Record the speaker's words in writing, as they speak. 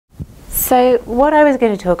So what I was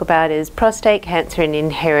going to talk about is prostate cancer and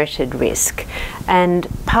inherited risk. And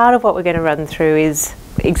part of what we're going to run through is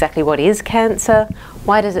exactly what is cancer,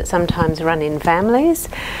 why does it sometimes run in families,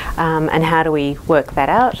 and how do we work that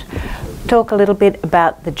out. Talk a little bit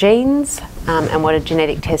about the genes and what a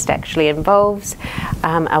genetic test actually involves.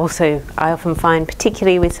 I often find,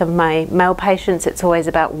 particularly with some of my male patients, it's always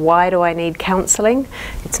about why do I need counselling.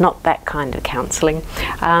 It's not that kind of counselling.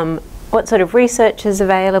 What sort of research is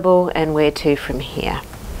available and where to from here.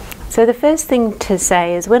 So the first thing to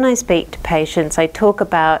say is when I speak to patients, I talk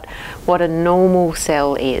about what a normal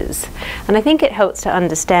cell is. And I think it helps to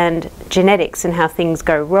understand genetics and how things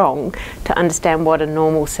go wrong to understand what a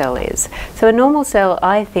normal cell is. So a normal cell,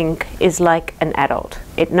 I think, is like an adult.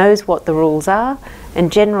 It knows what the rules are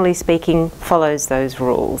and generally speaking follows those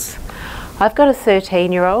rules. I've got a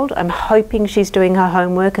 13-year-old. I'm hoping she's doing her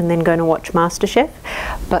homework and then going to watch MasterChef,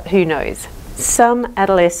 but who knows? Some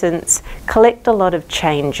adolescents collect a lot of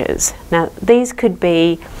changes. Now, these could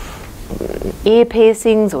be ear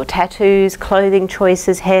piercings or tattoos, clothing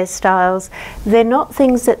choices, hairstyles. They're not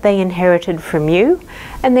things that they inherited from you,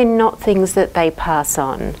 and they're not things that they pass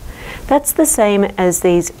on. That's the same as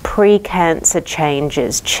these pre-cancer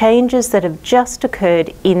changes, changes that have just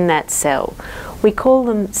occurred in that cell. We call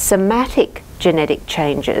them somatic genetic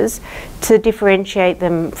changes to differentiate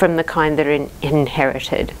them from the kind that are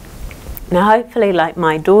inherited. Now, hopefully, like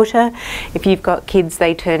my daughter, if you've got kids,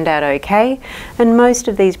 they turned out okay, and most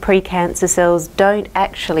of these pre-cancer cells don't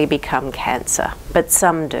actually become cancer, but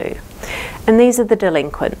some do. And these are the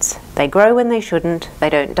delinquents. They grow when they shouldn't, they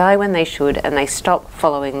don't die when they should, and they stop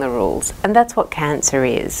following the rules. And that's what cancer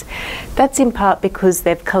is. That's in part because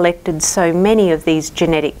they've collected so many of these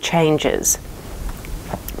genetic changes.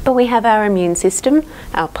 But we have our immune system,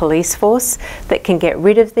 our police force, that can get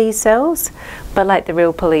rid of these cells, but like the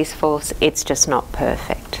real police force, it's just not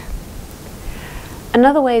perfect.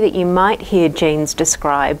 Another way that you might hear genes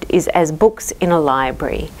described is as books in a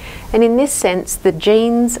library. And in this sense, the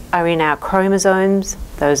genes are in our chromosomes,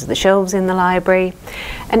 those are the shelves in the library,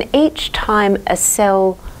 and each time a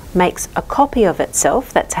cell makes a copy of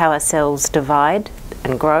itself, that's how our cells divide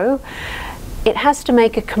and grow, it has to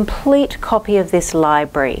make a complete copy of this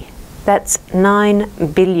library. That's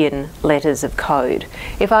 9 billion letters of code.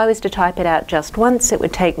 If I was to type it out just once, it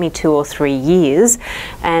would take me 2 or 3 years,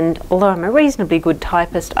 and although I'm a reasonably good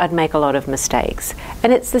typist, I'd make a lot of mistakes.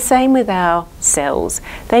 And it's the same with our cells.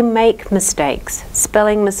 They make mistakes,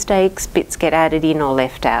 spelling mistakes, bits get added in or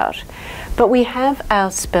left out. But we have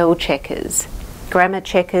our spell checkers, grammar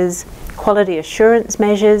checkers, quality assurance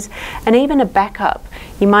measures, and even a backup.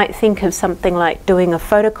 You might think of something like doing a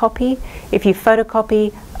photocopy. If you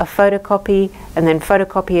photocopy a photocopy and then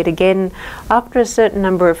photocopy it again, after a certain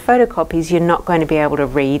number of photocopies, you're not going to be able to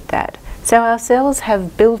read that. So our cells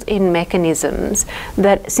have built-in mechanisms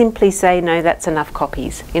that simply say, no, that's enough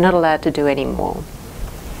copies. You're not allowed to do any more.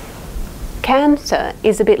 Cancer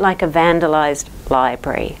is a bit like a vandalized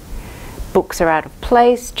library. Books are out of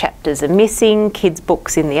place, chapters are missing, kids'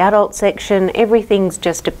 books in the adult section, everything's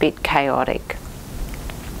just a bit chaotic.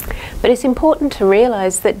 But it's important to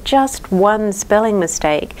realise that just one spelling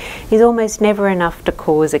mistake is almost never enough to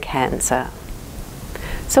cause a cancer.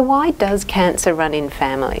 So why does cancer run in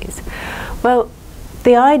families? Well,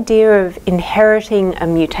 the idea of inheriting a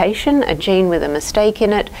mutation, a gene with a mistake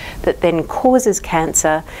in it, that then causes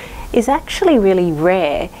cancer is actually really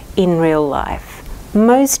rare in real life.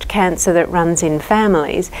 Most cancer that runs in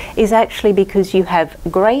families is actually because you have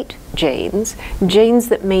great genes, genes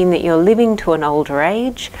that mean that you're living to an older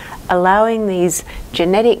age, allowing these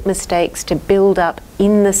genetic mistakes to build up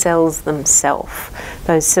in the cells themselves,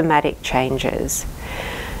 those somatic changes.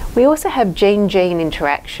 We also have gene-gene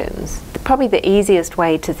interactions. Probably the easiest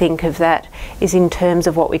way to think of that is in terms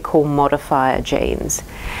of what we call modifier genes.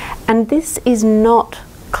 And this is not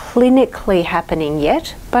clinically happening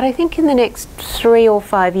yet, but I think in the next 3 or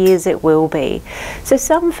 5 years it will be. So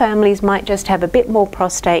some families might just have a bit more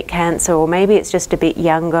prostate cancer, or maybe it's just a bit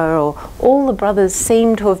younger, or all the brothers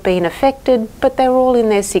seem to have been affected, but they're all in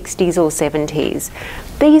their 60s or 70s.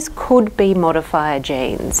 These could be modifier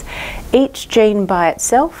genes. Each gene by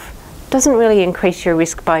itself doesn't really increase your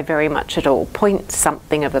risk by very much at all, point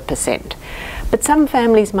something of a percent. But some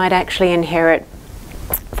families might actually inherit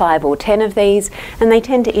 5 or 10 of these, and they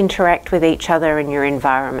tend to interact with each other in your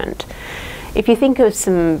environment. If you think of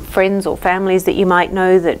some friends or families that you might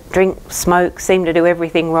know that drink, smoke, seem to do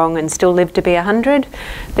everything wrong and still live to be 100,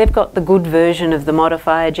 they've got the good version of the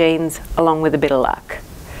modifier genes along with a bit of luck.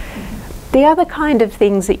 The other kind of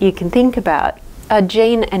things that you can think about are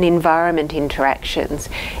gene and environment interactions.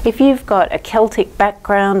 If you've got a Celtic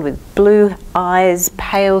background with blue eyes,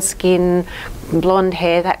 pale skin, blonde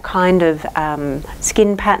hair, that kind of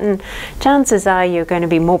skin pattern, chances are you're going to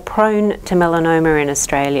be more prone to melanoma in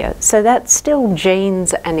Australia. So that's still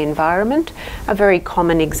genes and environment, a very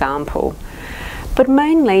common example. But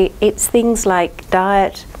mainly it's things like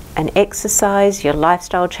diet and exercise, your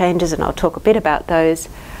lifestyle changes, and I'll talk a bit about those,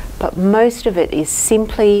 but most of it is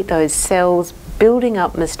simply those cells building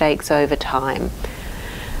up mistakes over time.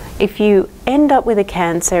 If you end up with a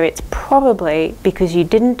cancer, it's probably because you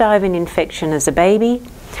didn't die of an infection as a baby,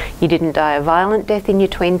 you didn't die a violent death in your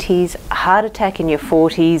 20s, a heart attack in your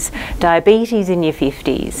 40s, diabetes in your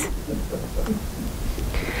 50s.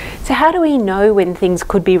 So how do we know when things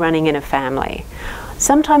could be running in a family?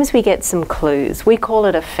 Sometimes we get some clues. We call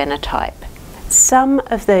it a phenotype. Some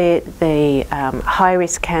of the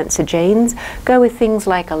high-risk cancer genes go with things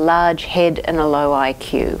like a large head and a low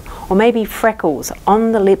IQ, or maybe freckles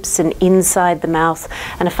on the lips and inside the mouth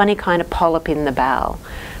and a funny kind of polyp in the bowel.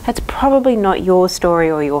 That's probably not your story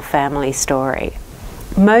or your family story.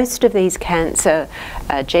 Most of these cancer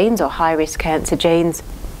genes or high-risk cancer genes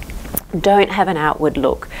don't have an outward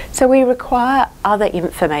look, so we require other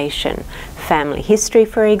information. Family history,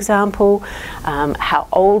 for example, how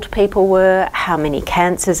old people were, how many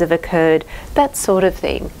cancers have occurred, that sort of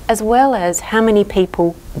thing, as well as how many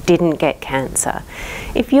people didn't get cancer.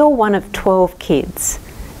 If you're one of 12 kids,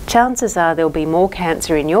 chances are there'll be more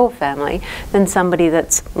cancer in your family than somebody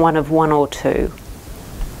that's one of 1 or 2.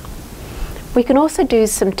 We can also do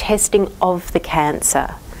some testing of the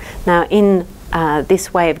cancer. Now, in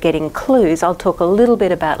this way of getting clues, I'll talk a little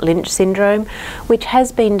bit about Lynch syndrome, which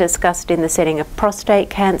has been discussed in the setting of prostate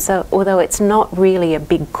cancer, although it's not really a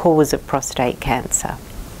big cause of prostate cancer.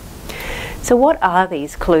 So what are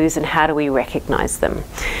these clues and how do we recognise them?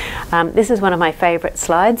 This is one of my favourite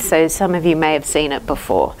slides, so some of you may have seen it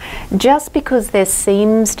before. Just because there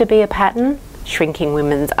seems to be a pattern, shrinking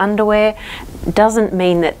women's underwear, doesn't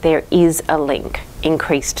mean that there is a link,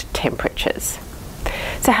 increased temperatures.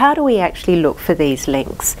 So how do we actually look for these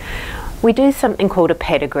links? We do something called a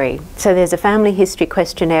pedigree. So there's a family history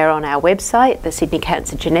questionnaire on our website, the Sydney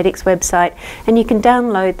Cancer Genetics website, and you can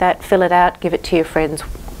download that, fill it out, give it to your friends,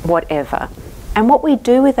 whatever. And what we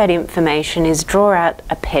do with that information is draw out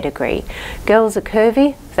a pedigree. Girls are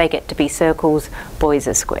curvy, they get to be circles, boys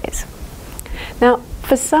are squares. Now,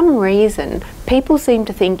 for some reason, people seem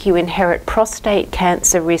to think you inherit prostate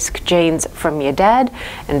cancer risk genes from your dad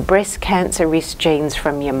and breast cancer risk genes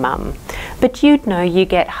from your mum. But you'd know you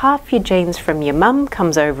get half your genes from your mum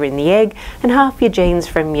comes over in the egg and half your genes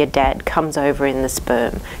from your dad comes over in the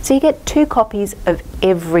sperm. So you get 2 copies of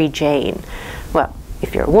every gene. Well,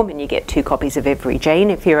 if you're a woman, you get 2 copies of every gene.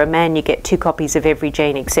 If you're a man, you get 2 copies of every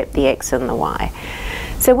gene except the X and the Y.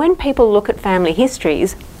 So when people look at family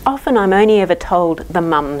histories, often I'm only ever told the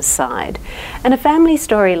mum's side. And a family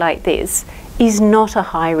story like this is not a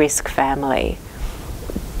high-risk family.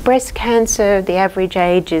 Breast cancer, the average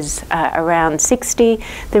age is around 60.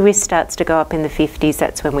 The risk starts to go up in the 50s.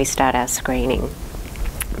 That's when we start our screening.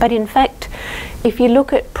 But in fact, if you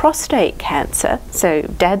look at prostate cancer, so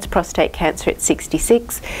dad's prostate cancer at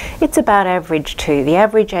 66, it's about average too. The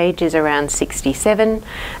average age is around 67.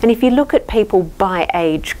 And if you look at people by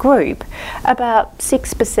age group, about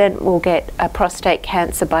 6% will get a prostate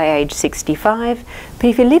cancer by age 65. But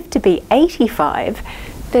if you live to be 85,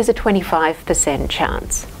 there's a 25%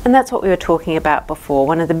 chance. And that's what we were talking about before.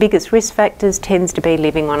 One of the biggest risk factors tends to be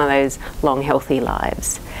living one of those long, healthy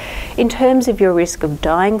lives. In terms of your risk of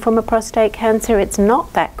dying from a prostate cancer, it's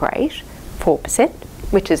not that great, 4%,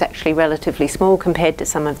 which is actually relatively small compared to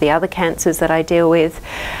some of the other cancers that I deal with.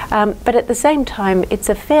 But at the same time, it's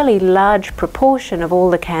a fairly large proportion of all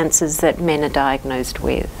the cancers that men are diagnosed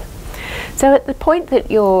with. So at the point that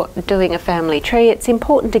you're doing a family tree, it's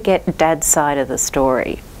important to get dad's side of the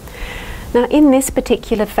story. Now in this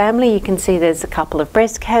particular family, you can see there's a couple of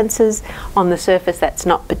breast cancers. On the surface, that's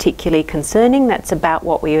not particularly concerning. That's about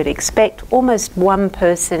what we would expect. Almost 1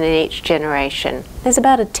 person in each generation. There's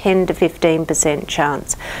about a 10 to 15%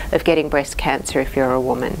 chance of getting breast cancer if you're a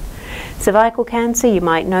woman. Cervical cancer, you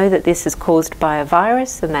might know that this is caused by a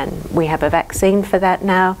virus, and then we have a vaccine for that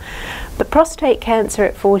now. But prostate cancer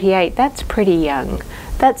at 48, that's pretty young.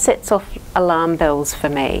 That sets off alarm bells for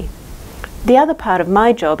me. The other part of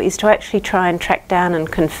my job is to actually try and track down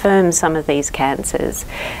and confirm some of these cancers.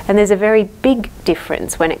 And there's a very big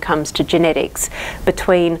difference when it comes to genetics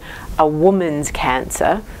between a woman's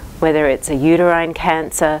cancer, whether it's a uterine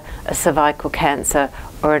cancer, a cervical cancer,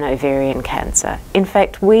 or an ovarian cancer. In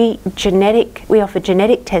fact, we offer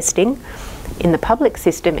genetic testing in the public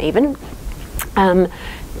system even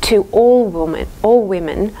to all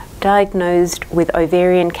women diagnosed with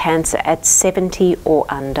ovarian cancer at 70 or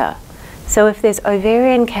under. So if there's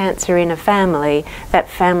ovarian cancer in a family, that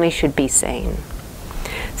family should be seen.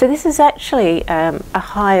 So this is actually a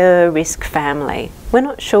higher risk family. We're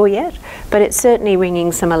not sure yet, but it's certainly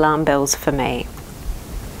ringing some alarm bells for me.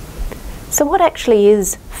 So what actually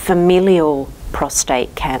is familial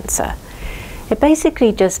prostate cancer? It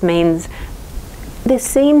basically just means there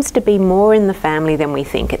seems to be more in the family than we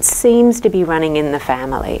think. It seems to be running in the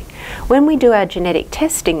family. When we do our genetic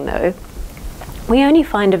testing though, we only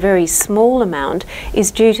find a very small amount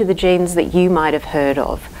is due to the genes that you might have heard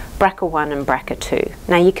of, BRCA1 and BRCA2.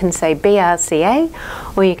 Now you can say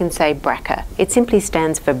BRCA or you can say BRCA. It simply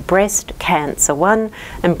stands for breast cancer 1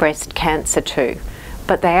 and breast cancer 2,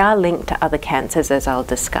 but they are linked to other cancers as I'll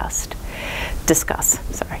discuss.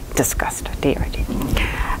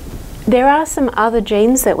 There are some other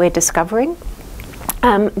genes that we're discovering,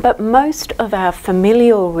 but most of our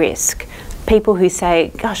familial risk, people who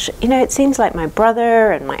say, gosh, you know, it seems like my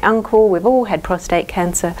brother and my uncle, we've all had prostate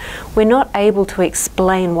cancer, we're not able to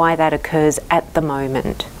explain why that occurs at the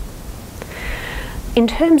moment. In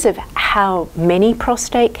terms of how many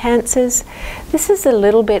prostate cancers, this is a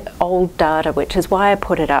little bit old data, which is why I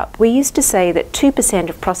put it up. We used to say that 2%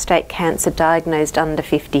 of prostate cancer diagnosed under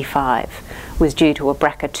 55 was due to a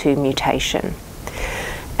BRCA2 mutation.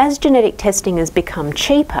 As genetic testing has become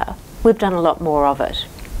cheaper, we've done a lot more of it.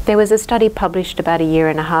 There was a study published about 1.5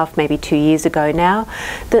 years, maybe 2 years ago now,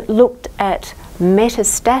 that looked at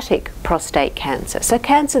metastatic prostate cancer. So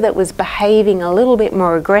cancer that was behaving a little bit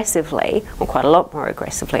more aggressively, or quite a lot more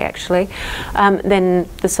aggressively actually, than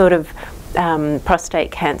the sort of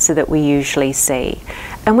prostate cancer that we usually see.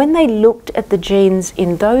 And when they looked at the genes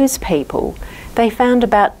in those people, they found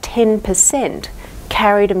about 10%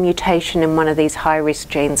 carried a mutation in one of these high-risk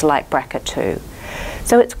genes like BRCA2.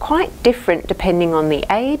 So it's quite different depending on the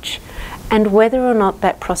age and whether or not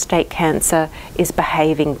that prostate cancer is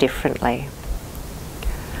behaving differently.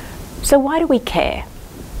 So why do we care?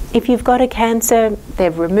 If you've got a cancer,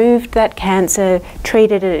 they've removed that cancer,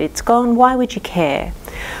 treated it, it's gone, why would you care?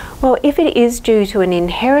 Well, if it is due to an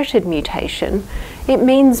inherited mutation, it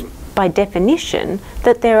means by definition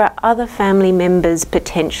that there are other family members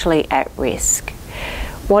potentially at risk.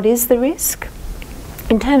 What is the risk?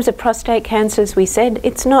 In terms of prostate cancer, as we said,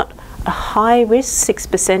 it's not a high risk,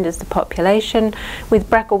 6% is the population. With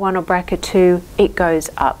BRCA1 or BRCA2, it goes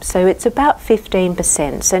up. So it's about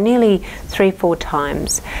 15%, so nearly 3-4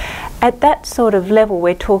 times. At that sort of level,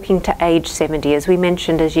 we're talking to age 70. As we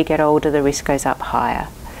mentioned, as you get older, the risk goes up higher.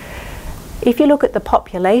 If you look at the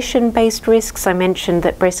population-based risks, I mentioned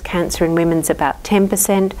that breast cancer in women's about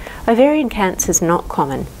 10%. Ovarian cancer is not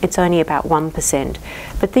common. It's only about 1%.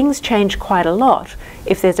 But things change quite a lot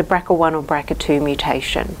if there's a BRCA1 or BRCA2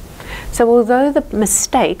 mutation. So although the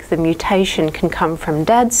mistake, the mutation, can come from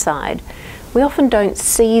dad's side, we often don't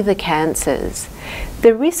see the cancers.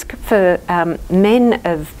 The risk for men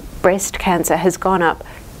of breast cancer has gone up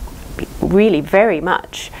really very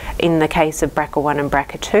much in the case of BRCA1 and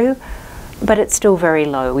BRCA2, but it's still very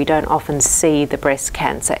low. We don't often see the breast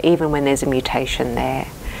cancer, even when there's a mutation there.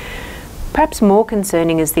 Perhaps more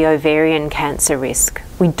concerning is the ovarian cancer risk.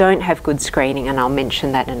 We don't have good screening, and I'll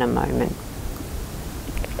mention that in a moment.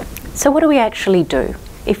 So what do we actually do?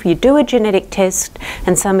 If you do a genetic test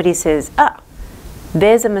and somebody says,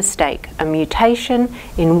 there's a mistake, a mutation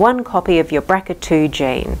in one copy of your BRCA2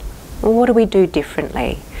 gene, well, what do we do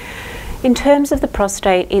differently? In terms of the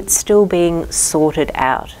prostate, it's still being sorted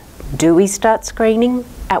out. Do we start screening?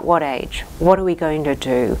 At what age? What are we going to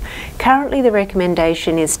do? Currently the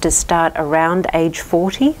recommendation is to start around age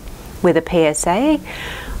 40 with a PSA.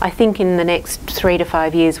 I think in the next 3 to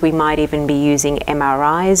 5 years we might even be using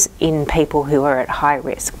MRIs in people who are at high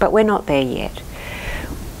risk, but we're not there yet.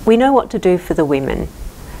 We know what to do for the women.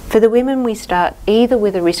 For the women, we start either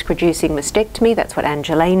with a risk-reducing mastectomy, that's what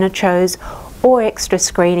Angelina chose, or extra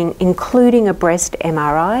screening, including a breast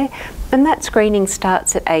MRI, and that screening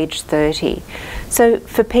starts at age 30. So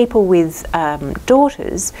for people with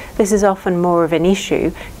daughters, this is often more of an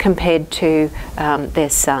issue compared to their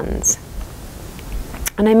sons.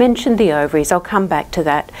 And I mentioned the ovaries, I'll come back to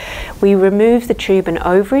that. We remove the tube and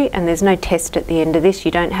ovary, and there's no test at the end of this.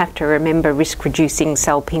 You don't have to remember risk-reducing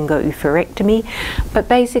salpingo-oophorectomy, but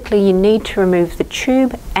basically you need to remove the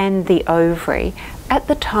tube and the ovary at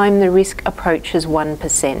the time the risk approaches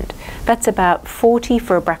 1%. That's about 40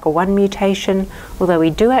 for a BRCA1 mutation, although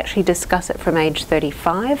we do actually discuss it from age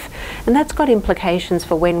 35, and that's got implications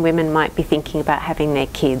for when women might be thinking about having their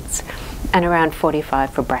kids, and around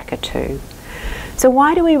 45 for BRCA2. So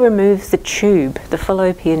why do we remove the tube, the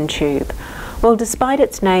fallopian tube? Well, despite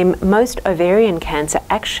its name, most ovarian cancer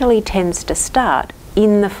actually tends to start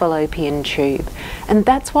in the fallopian tube, and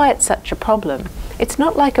that's why it's such a problem. It's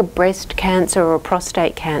not like a breast cancer or a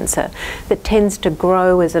prostate cancer that tends to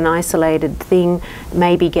grow as an isolated thing,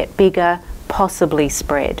 maybe get bigger, possibly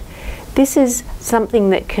spread. This is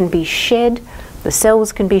something that can be shed, the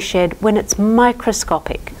cells can be shed when it's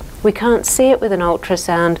microscopic. We can't see it with an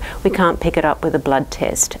ultrasound, we can't pick it up with a blood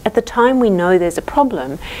test. At the time we know there's a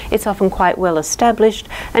problem, it's often quite well established,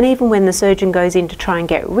 and even when the surgeon goes in to try and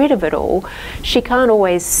get rid of it all, she can't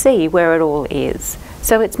always see where it all is.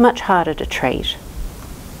 So it's much harder to treat.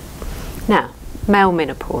 Now, male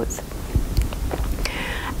menopause.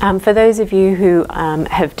 For those of you who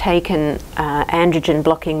have taken androgen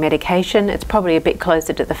blocking medication, it's probably a bit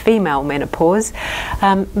closer to the female menopause.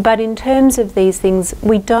 But in terms of these things,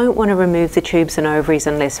 we don't want to remove the tubes and ovaries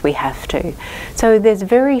unless we have to. So there's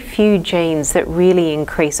very few genes that really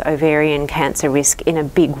increase ovarian cancer risk in a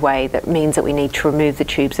big way that means that we need to remove the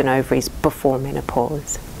tubes and ovaries before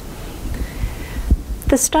menopause.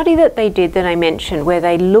 The study that they did that I mentioned, where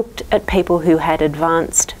they looked at people who had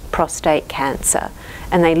advanced prostate cancer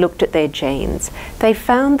and they looked at their genes, they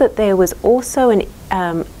found that there was also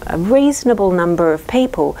a reasonable number of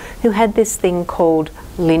people who had this thing called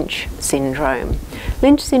Lynch syndrome.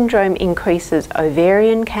 Lynch syndrome increases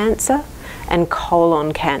ovarian cancer and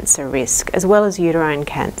colon cancer risk, as well as uterine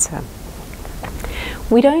cancer.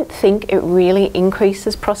 We don't think it really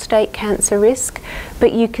increases prostate cancer risk,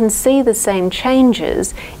 but you can see the same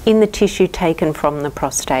changes in the tissue taken from the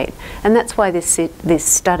prostate, and that's why this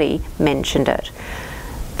study mentioned it.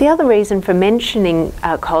 The other reason for mentioning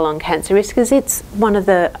colon cancer risk is it's one of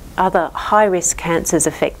the other high-risk cancers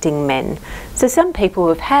affecting men. So some people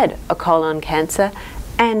have had a colon cancer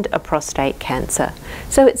and a prostate cancer.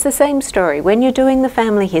 So it's the same story. When you're doing the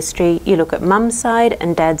family history, you look at mum's side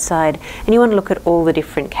and dad's side, and you want to look at all the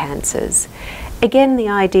different cancers. Again, the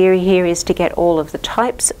idea here is to get all of the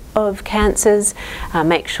types of cancers,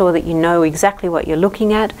 make sure that you know exactly what you're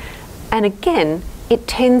looking at, and again, it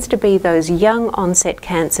tends to be those young onset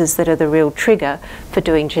cancers that are the real trigger for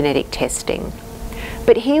doing genetic testing.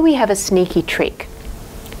 But here we have a sneaky trick.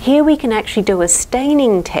 Here we can actually do a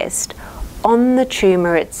staining test on the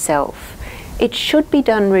tumour itself. It should be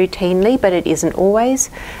done routinely, but it isn't always,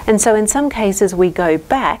 and so in some cases we go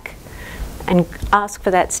back and ask for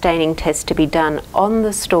that staining test to be done on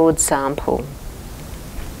the stored sample.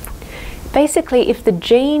 Basically, if the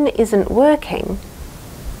gene isn't working,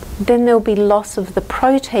 then there'll be loss of the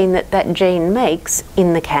protein that that gene makes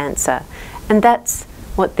in the cancer, and that's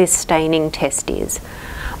what this staining test is.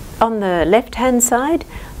 On the left-hand side,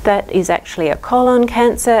 that is actually a colon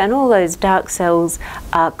cancer, and all those dark cells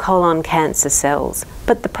are colon cancer cells,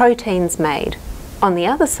 but the protein's made. On the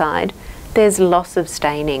other side, there's loss of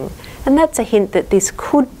staining, and that's a hint that this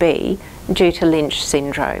could be due to Lynch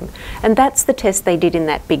syndrome. And that's the test they did in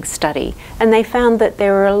that big study, and they found that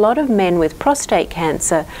there were a lot of men with prostate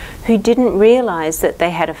cancer who didn't realise that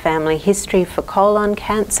they had a family history for colon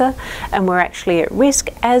cancer and were actually at risk,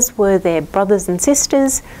 as were their brothers and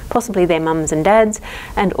sisters, possibly their mums and dads,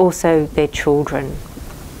 and also their children.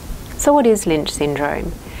 So what is Lynch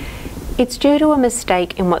syndrome? It's due to a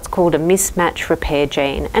mistake in what's called a mismatch repair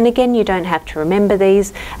gene, and again, you don't have to remember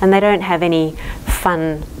these, and they don't have any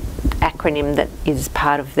fun acronym that is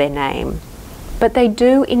part of their name, but they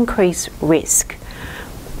do increase risk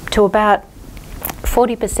to about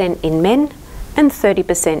 40% in men and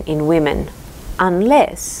 30% in women,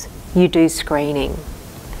 unless you do screening.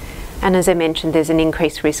 And as I mentioned, there's an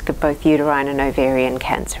increased risk of both uterine and ovarian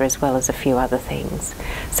cancer, as well as a few other things.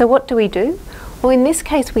 So what do we do? Well, in this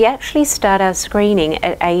case, we actually start our screening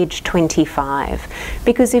at age 25,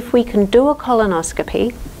 because if we can do a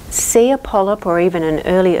colonoscopy, see a polyp or even an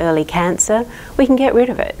early cancer, we can get rid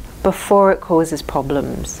of it before it causes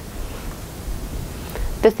problems.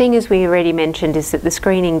 The thing, as we already mentioned, is that the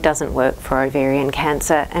screening doesn't work for ovarian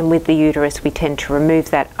cancer, and with the uterus we tend to remove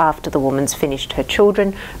that after the woman's finished her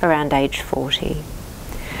children around age 40.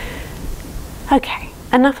 Okay,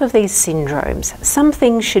 enough of these syndromes. Some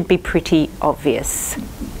things should be pretty obvious.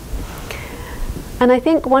 And I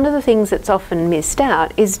think one of the things that's often missed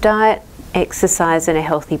out is diet, exercise and a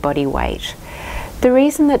healthy body weight. The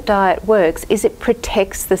reason that diet works is it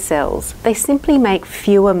protects the cells. They simply make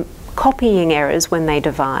fewer copying errors when they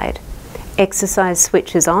divide. Exercise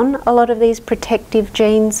switches on a lot of these protective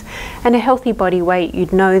genes, and a healthy body weight,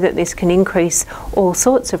 you'd know that this can increase all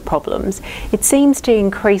sorts of problems. It seems to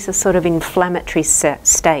increase a sort of inflammatory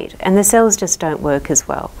state, and the cells just don't work as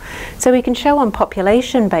well. So we can show on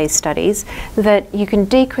population-based studies that you can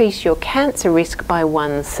decrease your cancer risk by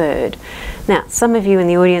 1/3. Now, some of you in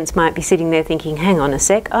the audience might be sitting there thinking, hang on a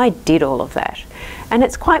sec, I did all of that. And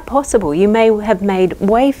it's quite possible. You may have made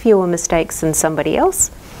way fewer mistakes than somebody else,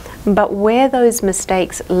 but where those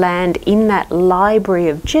mistakes land in that library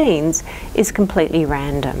of genes is completely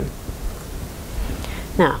random.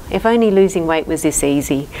 Now, if only losing weight was this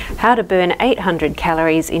easy, how to burn 800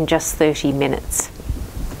 calories in just 30 minutes.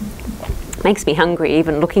 Makes me hungry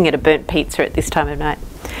even looking at a burnt pizza at this time of night.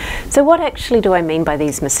 So what actually do I mean by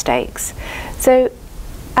these mistakes? So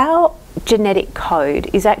our genetic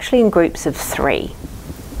code is actually in groups of 3.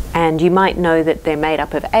 And you might know that they're made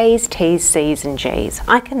up of A's, T's, C's and G's.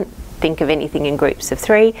 I can think of anything in groups of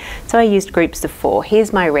 3, so I used groups of 4.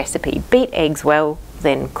 Here's my recipe. Beat eggs well,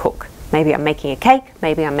 then cook. Maybe I'm making a cake,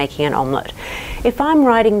 maybe I'm making an omelette. If I'm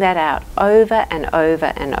writing that out over and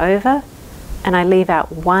over and over, and I leave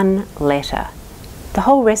out one letter, the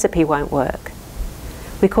whole recipe won't work.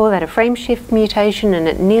 We call that a frame shift mutation, and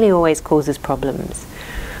it nearly always causes problems.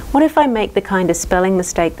 What if I make the kind of spelling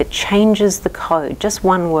mistake that changes the code, just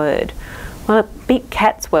one word? Well, beat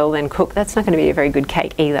cats well, then cook. That's not going to be a very good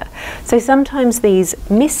cake either. So sometimes these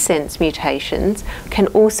missense mutations can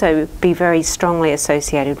also be very strongly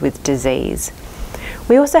associated with disease.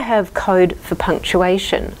 We also have code for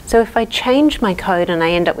punctuation. So if I change my code and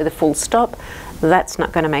I end up with a full stop, that's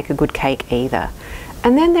not going to make a good cake either.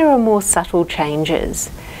 And then there are more subtle changes.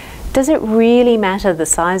 Does it really matter the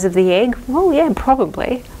size of the egg? Well, yeah,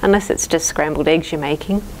 probably, unless it's just scrambled eggs you're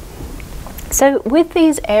making. So with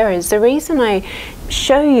these errors, the reason I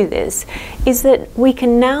show you this is that we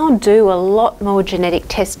can now do a lot more genetic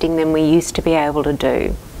testing than we used to be able to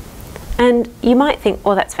do. And you might think,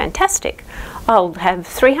 oh, that's fantastic. I'll have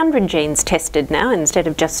 300 genes tested now instead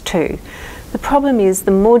of just 2. The problem is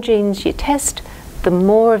the more genes you test, the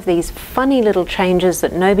more of these funny little changes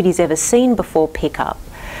that nobody's ever seen before pick up.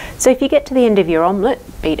 So if you get to the end of your omelette,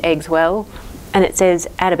 beat eggs well, and it says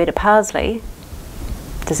add a bit of parsley,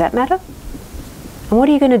 does that matter? And what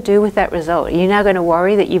are you going to do with that result? Are you now going to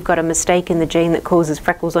worry that you've got a mistake in the gene that causes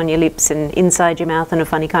freckles on your lips and inside your mouth and a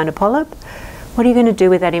funny kind of polyp? What are you going to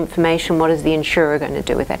do with that information? What is the insurer going to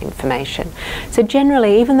do with that information? So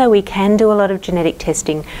generally, even though we can do a lot of genetic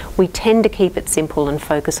testing, we tend to keep it simple and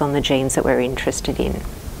focus on the genes that we're interested in.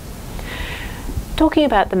 Talking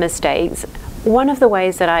about the mistakes, one of the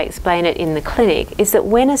ways that I explain it in the clinic is that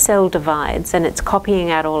when a cell divides and it's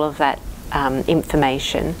copying out all of that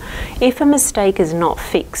information, if a mistake is not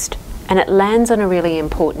fixed and it lands on a really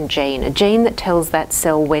important gene, a gene that tells that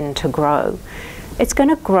cell when to grow, it's going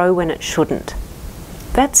to grow when it shouldn't.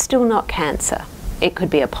 That's still not cancer. It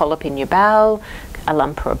could be a polyp in your bowel, a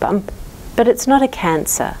lump or a bump, but it's not a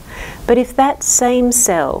cancer. But if that same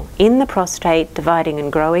cell in the prostate dividing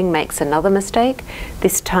and growing makes another mistake,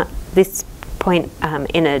 this point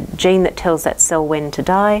in a gene that tells that cell when to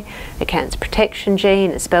die, a cancer protection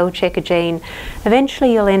gene, a spell checker gene,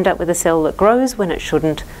 eventually you'll end up with a cell that grows when it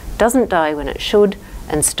shouldn't, doesn't die when it should,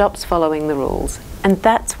 and stops following the rules. And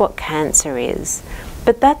that's what cancer is.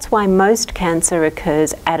 But that's why most cancer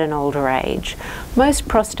occurs at an older age. Most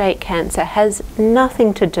prostate cancer has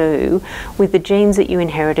nothing to do with the genes that you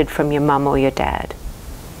inherited from your mum or your dad.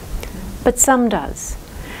 But some does.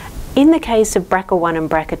 In the case of BRCA1 and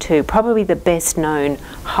BRCA2, probably the best known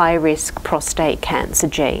high-risk prostate cancer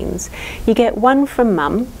genes, you get one from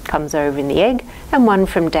mum, comes over in the egg, and one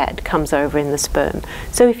from dad, comes over in the sperm.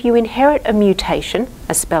 So if you inherit a mutation,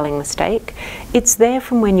 a spelling mistake, it's there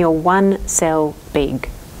from when you're 1 cell big.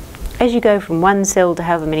 As you go from 1 cell to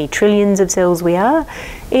however many trillions of cells we are,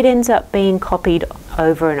 it ends up being copied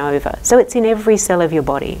over and over. So it's in every cell of your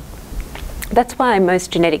body. That's why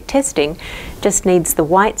most genetic testing just needs the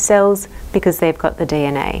white cells, because they've got the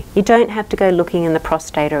DNA. You don't have to go looking in the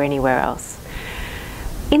prostate or anywhere else.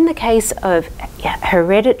 In the case of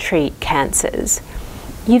hereditary cancers,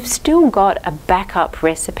 you've still got a backup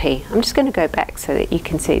recipe. I'm just going to go back so that you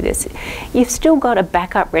can see this. You've still got a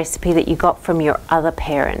backup recipe that you got from your other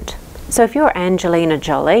parent. So if you're Angelina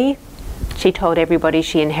Jolie, she told everybody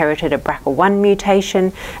she inherited a BRCA1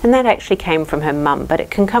 mutation, and that actually came from her mum, but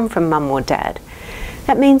it can come from mum or dad.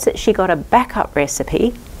 That means that she got a backup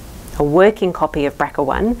recipe, a working copy of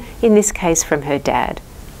BRCA1, in this case from her dad.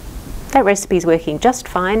 That recipe is working just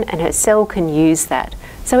fine, and her cell can use that.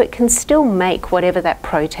 So it can still make whatever that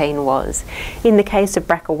protein was. In the case of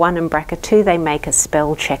BRCA1 and BRCA2, they make a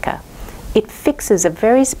spell checker. It fixes a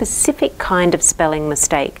very specific kind of spelling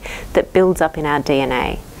mistake that builds up in our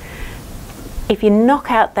DNA. If you knock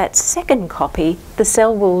out that second copy, the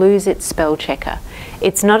cell will lose its spell checker.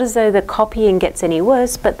 It's not as though the copying gets any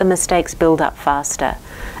worse, but the mistakes build up faster.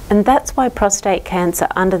 And that's why prostate cancer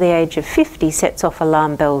under the age of 50 sets off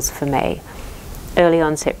alarm bells for me. Early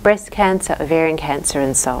onset breast cancer, ovarian cancer,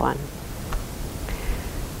 and so on.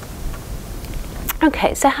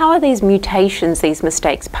 Okay, so how are these mutations, these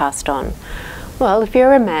mistakes, passed on? Well, if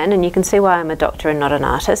you're a man, and you can see why I'm a doctor and not an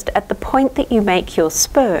artist, at the point that you make your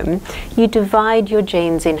sperm, you divide your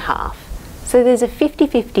genes in half. So there's a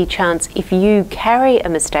 50-50 chance if you carry a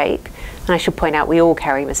mistake, and I should point out we all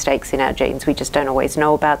carry mistakes in our genes, we just don't always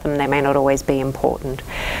know about them, they may not always be important.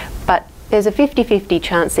 But there's a 50-50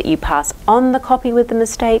 chance that you pass on the copy with the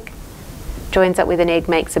mistake, joins up with an egg,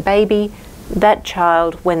 makes a baby. That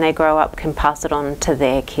child, when they grow up, can pass it on to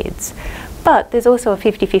their kids. But there's also a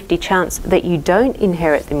 50-50 chance that you don't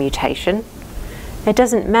inherit the mutation. It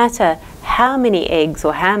doesn't matter how many eggs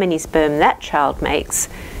or how many sperm that child makes.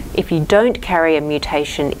 If you don't carry a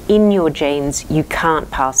mutation in your genes, you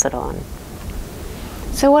can't pass it on.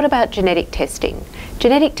 So what about genetic testing?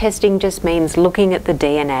 Genetic testing just means looking at the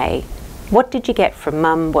DNA. What did you get from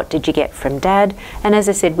mum? What did you get from dad? And as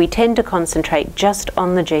I said, we tend to concentrate just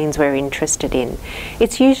on the genes we're interested in.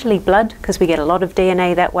 It's usually blood, because we get a lot of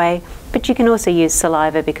DNA that way, but you can also use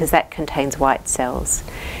saliva because that contains white cells.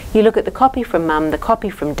 You look at the copy from mum, the copy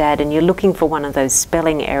from dad, and you're looking for one of those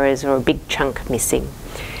spelling errors or a big chunk missing.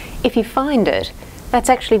 If you find it, that's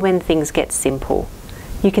actually when things get simple.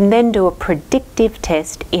 You can then do a predictive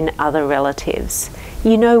test in other relatives.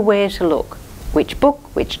 You know where to look. Which book,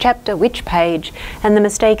 which chapter, which page, and the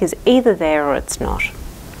mistake is either there or it's not.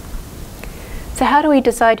 So how do we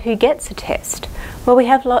decide who gets a test? Well, we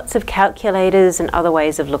have lots of calculators and other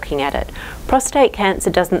ways of looking at it. Prostate cancer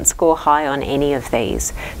doesn't score high on any of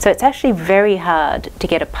these, so it's actually very hard to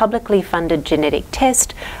get a publicly funded genetic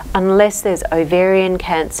test unless there's ovarian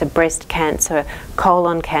cancer, breast cancer,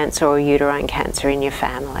 colon cancer, or uterine cancer in your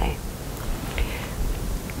family.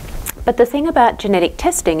 But the thing about genetic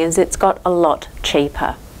testing is it's got a lot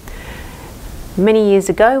cheaper. Many years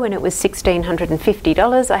ago, when it was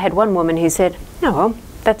 $1,650, I had one woman who said, "Oh, well,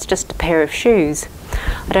 that's just a pair of shoes."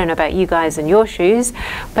 I don't know about you guys and your shoes,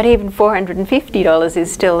 but even $450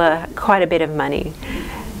 is still quite a bit of money.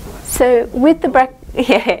 So with the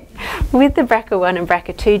BRCA1 and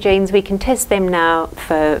BRCA2 genes, we can test them now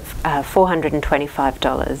for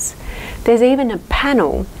 $425. There's even a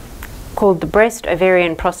panel called the Breast,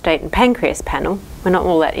 Ovarian, Prostate and Pancreas panel. We're not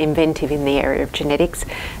all that inventive in the area of genetics,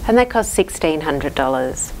 and that costs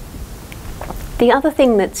 $1,600. The other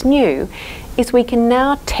thing that's new is we can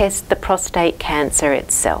now test the prostate cancer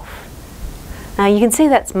itself. Now you can see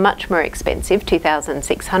that's much more expensive,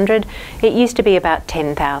 $2,600. It used to be about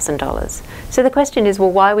 $10,000. So the question is,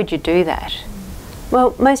 well, why would you do that?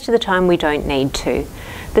 Well, most of the time we don't need to.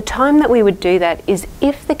 The time that we would do that is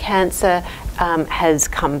if the cancer has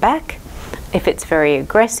come back, if it's very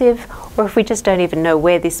aggressive, or if we just don't even know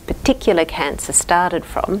where this particular cancer started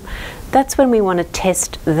from. That's when we want to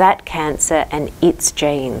test that cancer and its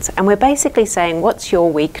genes. And we're basically saying, what's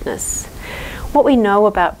your weakness? What we know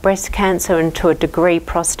about breast cancer and to a degree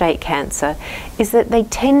prostate cancer is that they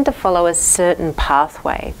tend to follow a certain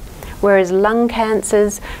pathway, whereas lung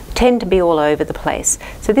cancers tend to be all over the place.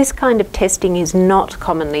 So this kind of testing is not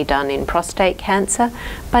commonly done in prostate cancer,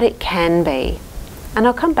 but it can be. And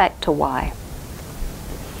I'll come back to why.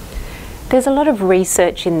 There's a lot of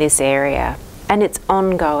research in this area, and it's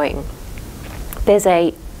ongoing.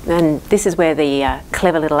 And this is where the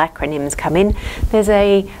clever little acronyms come in. There's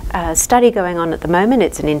a study going on at the moment.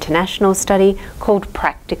 It's an international study called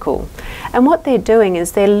Practical. And what they're doing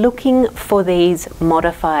is they're looking for these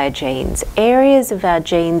modifier genes, areas of our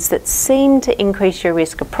genes that seem to increase your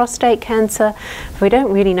risk of prostate cancer. We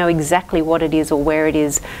don't really know exactly what it is or where it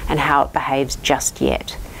is and how it behaves just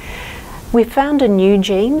yet. We found a new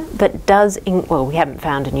gene that does, well, we haven't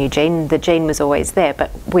found a new gene, the gene was always there, but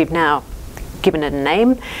we've now given it a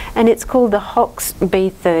name, and it's called the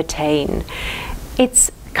HOXB13.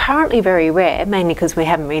 It's currently very rare, mainly because we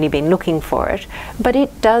haven't really been looking for it, but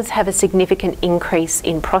it does have a significant increase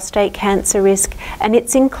in prostate cancer risk, and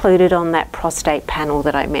it's included on that prostate panel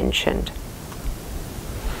that I mentioned.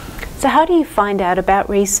 So how do you find out about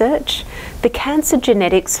research? The Cancer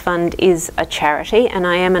Genetics Fund is a charity, and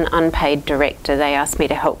I am an unpaid director. They asked me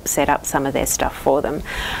to help set up some of their stuff for them.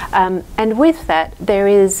 And with that, there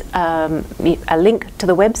is a link to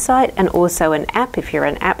the website and also an app if you're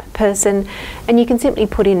an app person. And you can simply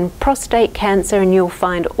put in prostate cancer and you'll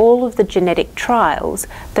find all of the genetic trials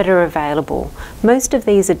that are available. Most of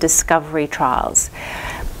these are discovery trials.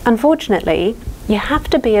 Unfortunately, you have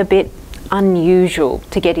to be a bit unusual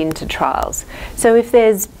to get into trials. So if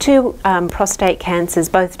there's two prostate cancers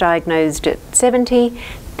both diagnosed at 70,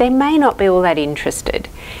 they may not be all that interested.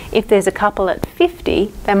 If there's a couple at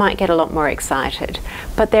 50, they might get a lot more excited.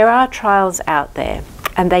 But there are trials out there,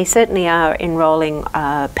 and they certainly are enrolling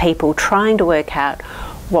people trying to work out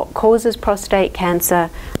what causes prostate cancer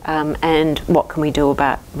and what can we do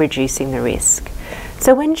about reducing the risk.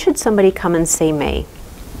 So when should somebody come and see me?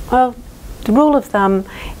 Well, the rule of thumb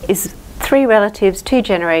is 3 relatives, 2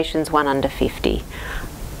 generations, 1 under 50,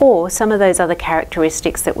 or some of those other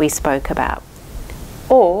characteristics that we spoke about,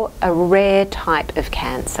 or a rare type of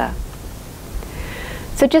cancer.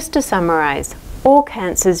 So just to summarise, all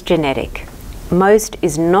cancer's genetic. Most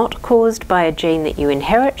is not caused by a gene that you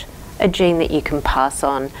inherit, a gene that you can pass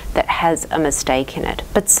on that has a mistake in it,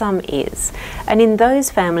 but some is. And in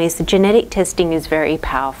those families, the genetic testing is very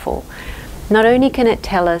powerful. Not only can it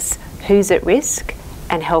tell us who's at risk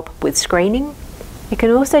and help with screening, it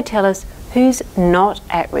can also tell us who's not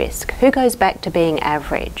at risk, who goes back to being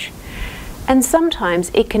average. And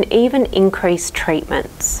sometimes it can even increase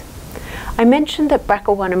treatments. I mentioned that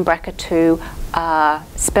BRCA1 and BRCA2 are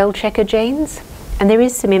spell checker genes, and there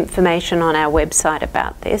is some information on our website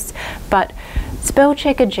about this, but spell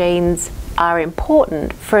checker genes are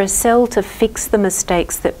important for a cell to fix the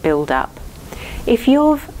mistakes that build up. If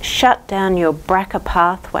you've shut down your BRCA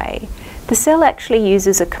pathway, the cell actually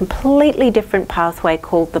uses a completely different pathway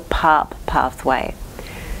called the PARP pathway.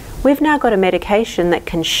 We've now got a medication that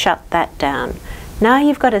can shut that down. Now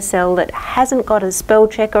you've got a cell that hasn't got a spell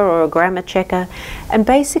checker or a grammar checker, and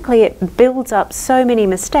basically it builds up so many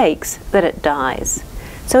mistakes that it dies.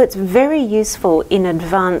 So it's very useful in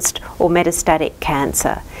advanced or metastatic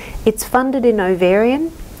cancer. It's funded in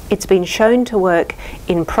ovarian. It's been shown to work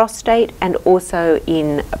in prostate and also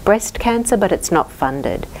in breast cancer, but it's not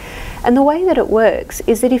funded. And the way that it works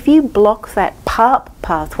is that if you block that PARP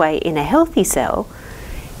pathway in a healthy cell,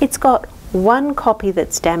 it's got 1 copy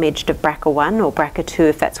that's damaged of BRCA1 or BRCA2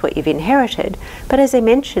 if that's what you've inherited. But as I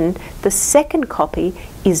mentioned, the 2nd copy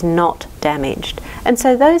is not damaged. And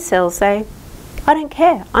so those cells say, I don't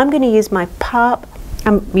care, I'm going to use my PARP.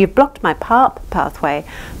 You've blocked my PARP pathway,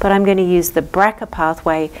 but I'm going to use the BRCA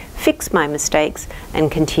pathway, fix my mistakes, and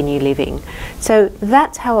continue living. So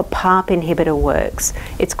that's how a PARP inhibitor works.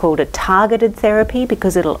 It's called a targeted therapy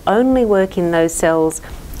because it'll only work in those cells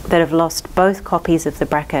that have lost both copies of the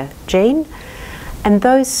BRCA gene. And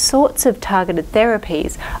those sorts of targeted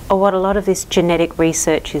therapies are what a lot of this genetic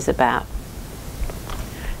research is about.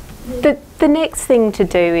 The next thing to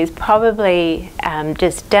do is probably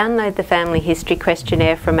just download the family history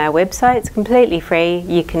questionnaire from our website. It's completely free.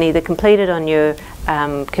 You can either complete it on your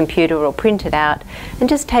computer or print it out and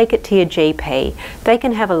just take it to your GP. They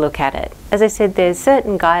can have a look at it. As I said, there's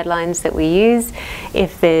certain guidelines that we use.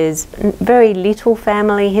 If there's very little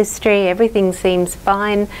family history, everything seems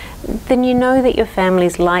fine, then you know that your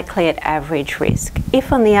family's likely at average risk.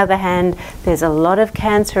 If on the other hand there's a lot of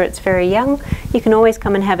cancer, it's very young, you can always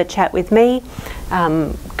come and have a chat with me.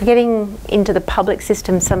 Getting into the public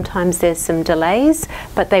system, sometimes there's some delays,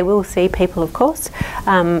 but they will see people, of course.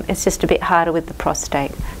 It's just a bit harder with the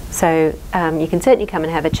prostate. So you can certainly come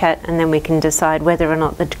and have a chat, and then we can decide whether or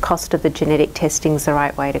not the cost of the genetic testing is the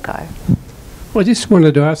right way to go. Well, I just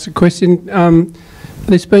wanted to ask a question.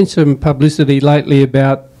 There's been some publicity lately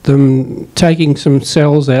about them taking some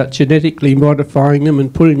cells out, genetically modifying them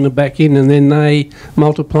and putting them back in, and then they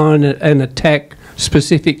multiply and attack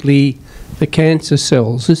specifically the cancer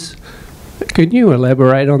cells. Could you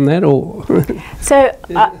elaborate on that? Or So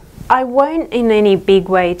I won't in any big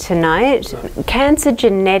way tonight. Cancer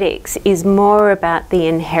genetics is more about the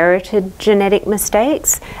inherited genetic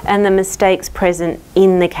mistakes and the mistakes present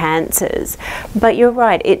in the cancers. But you're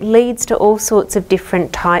right, it leads to all sorts of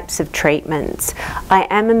different types of treatments. I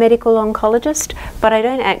am a medical oncologist, but I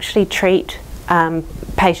don't actually treat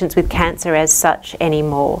patients with cancer as such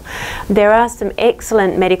anymore. There are some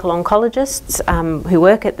excellent medical oncologists who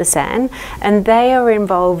work at the SAN, and they are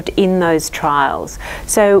involved in those trials.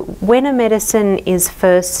 So when a medicine is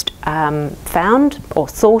first found or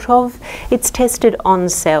thought of, it's tested on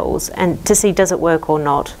cells and to see does it work or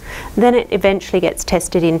not. Then it eventually gets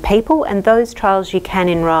tested in people, and those trials you can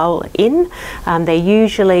enroll in. They're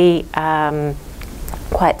usually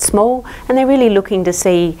quite small, and they're really looking to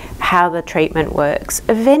see how the treatment works.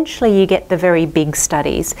 Eventually you get the very big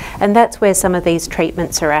studies, and that's where some of these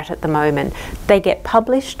treatments are at the moment. They get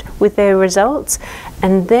published with their results,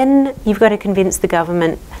 and then you've got to convince the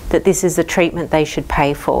government that this is a treatment they should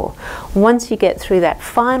pay for. Once you get through that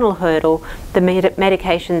final hurdle, the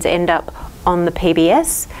medications end up on the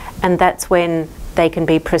PBS, and that's when they can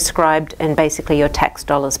be prescribed and basically your tax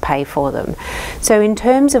dollars pay for them. So in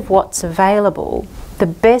terms of what's available, the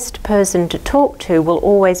best person to talk to will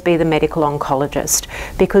always be the medical oncologist,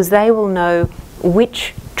 because they will know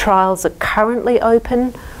which trials are currently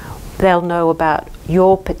open. They'll know about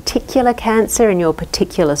your particular cancer and your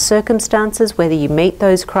particular circumstances, whether you meet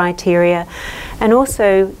those criteria. And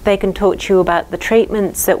also they can talk to you about the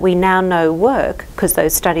treatments that we now know work, because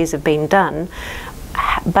those studies have been done,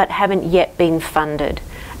 but haven't yet been funded.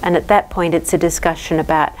 And at that point it's a discussion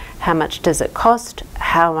about how much does it cost,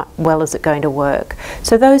 how well is it going to work.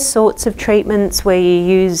 So those sorts of treatments where you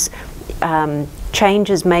use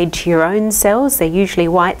changes made to your own cells, they're usually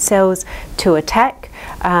white cells, to attack.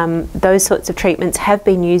 Those sorts of treatments have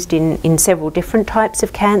been used in several different types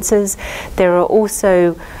of cancers. There are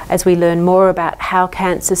also, as we learn more about how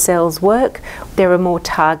cancer cells work, there are more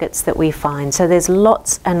targets that we find. So there's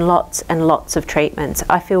lots and lots and lots of treatments.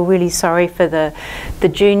 I feel really sorry for the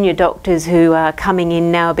junior doctors who are coming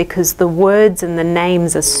in now, because the words and the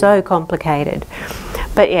names are so complicated.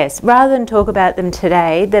 But yes, rather than talk about them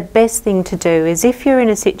today, the best thing to do is, if you're in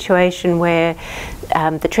a situation where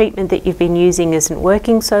the treatment that you've been using isn't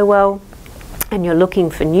working so well and you're looking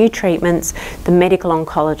for new treatments, the medical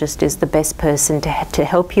oncologist is the best person to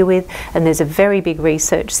help you with, and there's a very big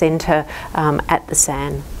research centre at the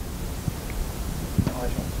SAN.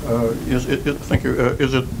 Thank you.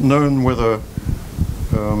 Is it known whether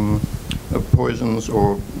poisons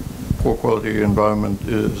or poor quality environment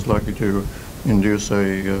is likely to induce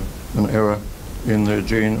an error in the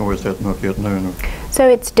gene, or is that not yet known? So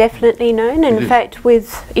it's definitely known. In fact,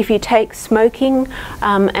 if you take smoking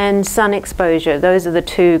and sun exposure, those are the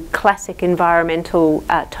two classic environmental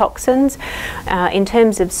toxins. In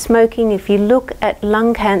terms of smoking, if you look at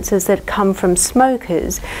lung cancers that come from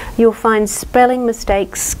smokers, you'll find spelling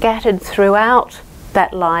mistakes scattered throughout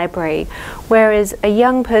that library, whereas a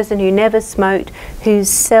young person who never smoked, whose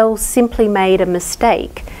cells simply made a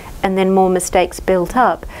mistake and then more mistakes built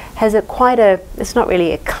up, has it's not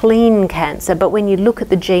really a clean cancer, but when you look at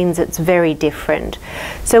the genes, it's very different.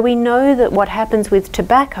 So we know that what happens with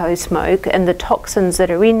tobacco smoke and the toxins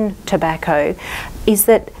that are in tobacco is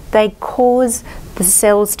that they cause the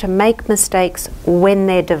cells to make mistakes when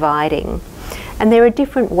they're dividing. And there are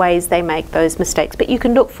different ways they make those mistakes, but you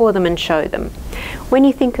can look for them and show them. When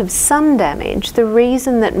you think of sun damage, the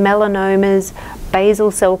reason that melanomas, basal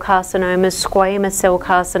cell carcinomas, squamous cell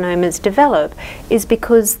carcinomas develop is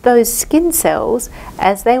because those skin cells,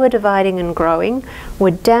 as they were dividing and growing, were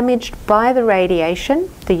damaged by the radiation,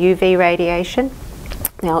 the UV radiation,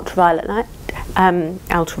 the ultraviolet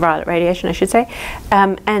radiation, I should say,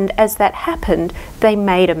 and as that happened, they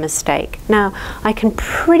made a mistake. Now, I can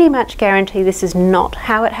pretty much guarantee this is not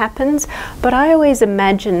how it happens, but I always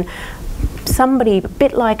imagine somebody a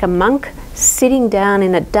bit like a monk sitting down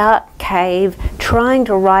in a dark cave trying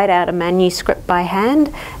to write out a manuscript by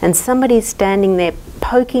hand, and somebody's standing there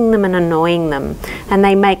poking them and annoying them, and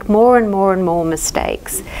they make more and more and more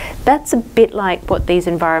mistakes. That's a bit like what these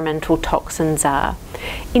environmental toxins are.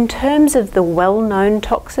 In terms of the well-known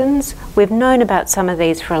toxins, we've known about some of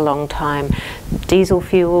these for a long time. Diesel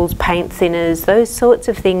fuels, paint thinners, those sorts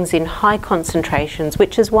of things in high concentrations,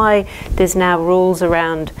 which is why there's now rules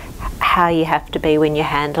around how you have to be when you're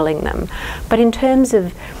handling them. But in terms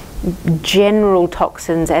of general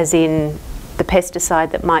toxins, as in the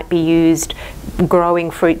pesticide that might be used growing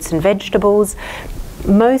fruits and vegetables,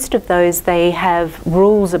 most of those, they have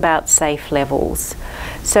rules about safe levels.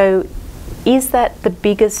 So is that the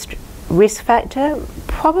biggest risk factor?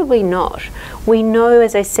 Probably not. We know,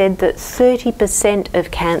 as I said, that 30% of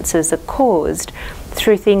cancers are caused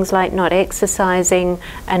through things like not exercising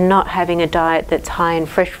and not having a diet that's high in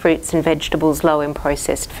fresh fruits and vegetables, low in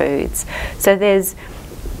processed foods. So there's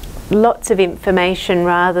lots of information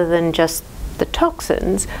rather than just the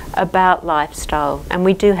toxins about lifestyle, and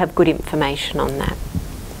we do have good information on that.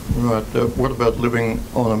 Right. What about living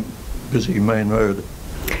on a busy main road?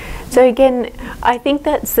 So again, I think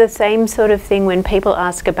that's the same sort of thing when people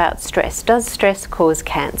ask about stress. Does stress cause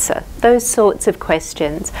cancer? Those sorts of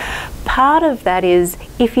questions. Part of that is,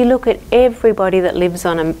 if you look at everybody that lives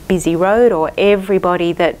on a busy road, or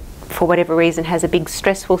everybody that for whatever reason has a big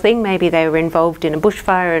stressful thing, maybe they were involved in a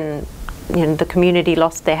bushfire and the community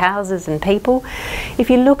lost their houses and people. If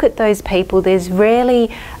you look at those people, there's rarely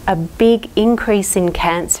a big increase in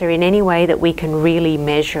cancer in any way that we can really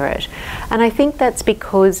measure it. And I think that's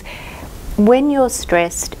because when you're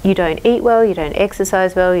stressed, you don't eat well, you don't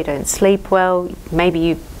exercise well, you don't sleep well, maybe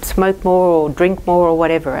you smoke more or drink more or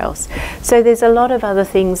whatever else. So there's a lot of other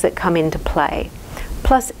things that come into play.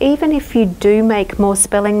 Plus, even if you do make more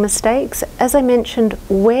spelling mistakes, as I mentioned,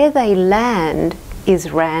 where they land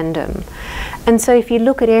is random. And so if you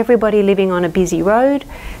look at everybody living on a busy road,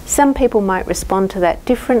 some people might respond to that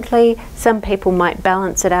differently, some people might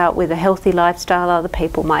balance it out with a healthy lifestyle, other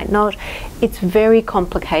people might not. It's very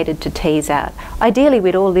complicated to tease out. Ideally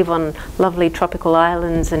we'd all live on lovely tropical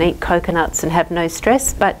islands and eat coconuts and have no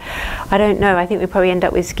stress, but I don't know, I think we probably end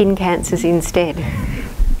up with skin cancers instead.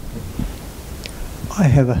 I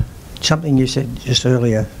have something you said just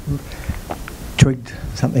earlier twigged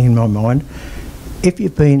something in my mind. If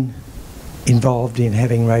you've been involved in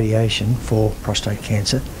having radiation for prostate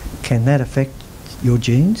cancer, can that affect your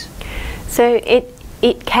genes? So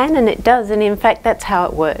it can and it does, and in fact that's how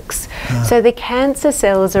it works. So the cancer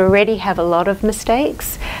cells already have a lot of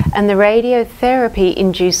mistakes and the radiotherapy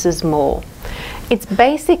induces more. It's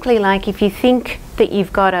basically like if you think that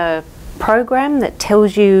you've got a program that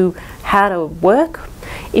tells you how to work,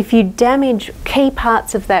 if you damage key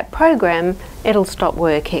parts of that program, it'll stop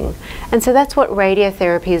working. And so that's what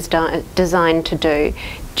radiotherapy is designed to do.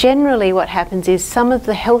 Generally what happens is some of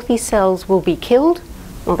the healthy cells will be killed,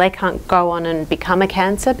 or they can't go on and become a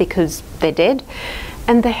cancer because they're dead,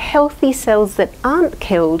 and the healthy cells that aren't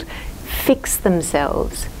killed fix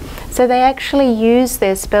themselves. So they actually use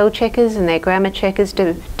their spell checkers and their grammar checkers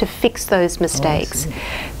to fix those mistakes.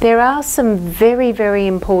 There are some very, very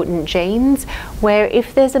important genes where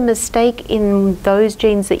if there's a mistake in those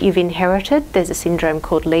genes that you've inherited, there's a syndrome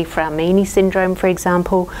called Li-Fraumeni syndrome, for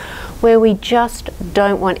example, where we just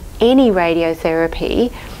don't want any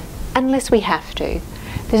radiotherapy unless we have to.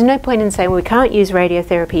 There's no point in saying, well, we can't use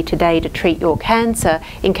radiotherapy today to treat your cancer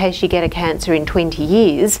in case you get a cancer in 20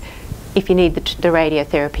 years. If you need the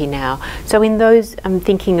radiotherapy now. So in those, I'm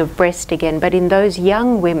thinking of breast again, but in those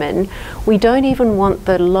young women, we don't even want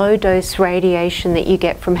the low dose radiation that you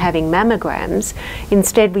get from having mammograms.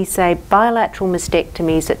 Instead we say bilateral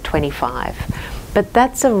mastectomies at 25. But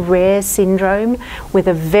that's a rare syndrome with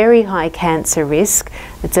a very high cancer risk.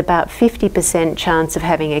 It's about 50% chance of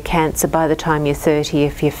having a cancer by the time you're 30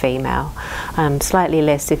 if you're female. Slightly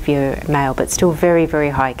less if you're male, but still very, very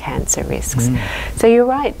high cancer risks. So you're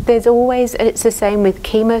right, there's always, it's the same with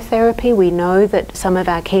chemotherapy. We know that some of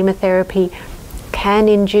our chemotherapy can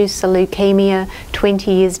induce a leukemia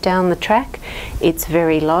 20 years down the track. It's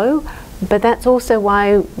very low, but that's also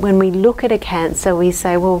why when we look at a cancer, we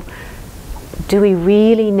say, well, do we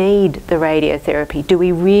really need the radiotherapy? Do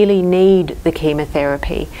we really need the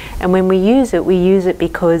chemotherapy? And when we use it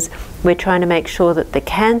because we're trying to make sure that the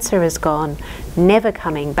cancer is gone, never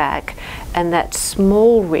coming back, and that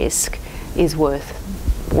small risk is worth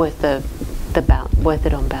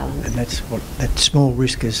it on balance. And that's what that small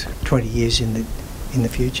risk is 20 years in the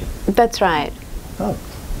future. That's right. Oh,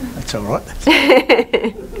 that's all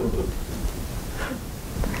right.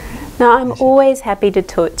 Now, I'm always happy to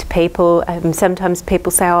talk to people. Sometimes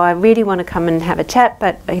people say, oh, I really want to come and have a chat,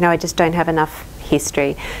 but I just don't have enough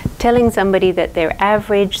history. Telling somebody that they're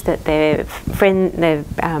average, that their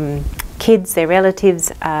kids, their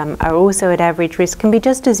relatives are also at average risk can be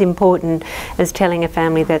just as important as telling a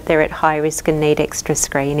family that they're at high risk and need extra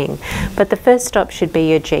screening. But the first stop should be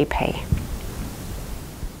your GP.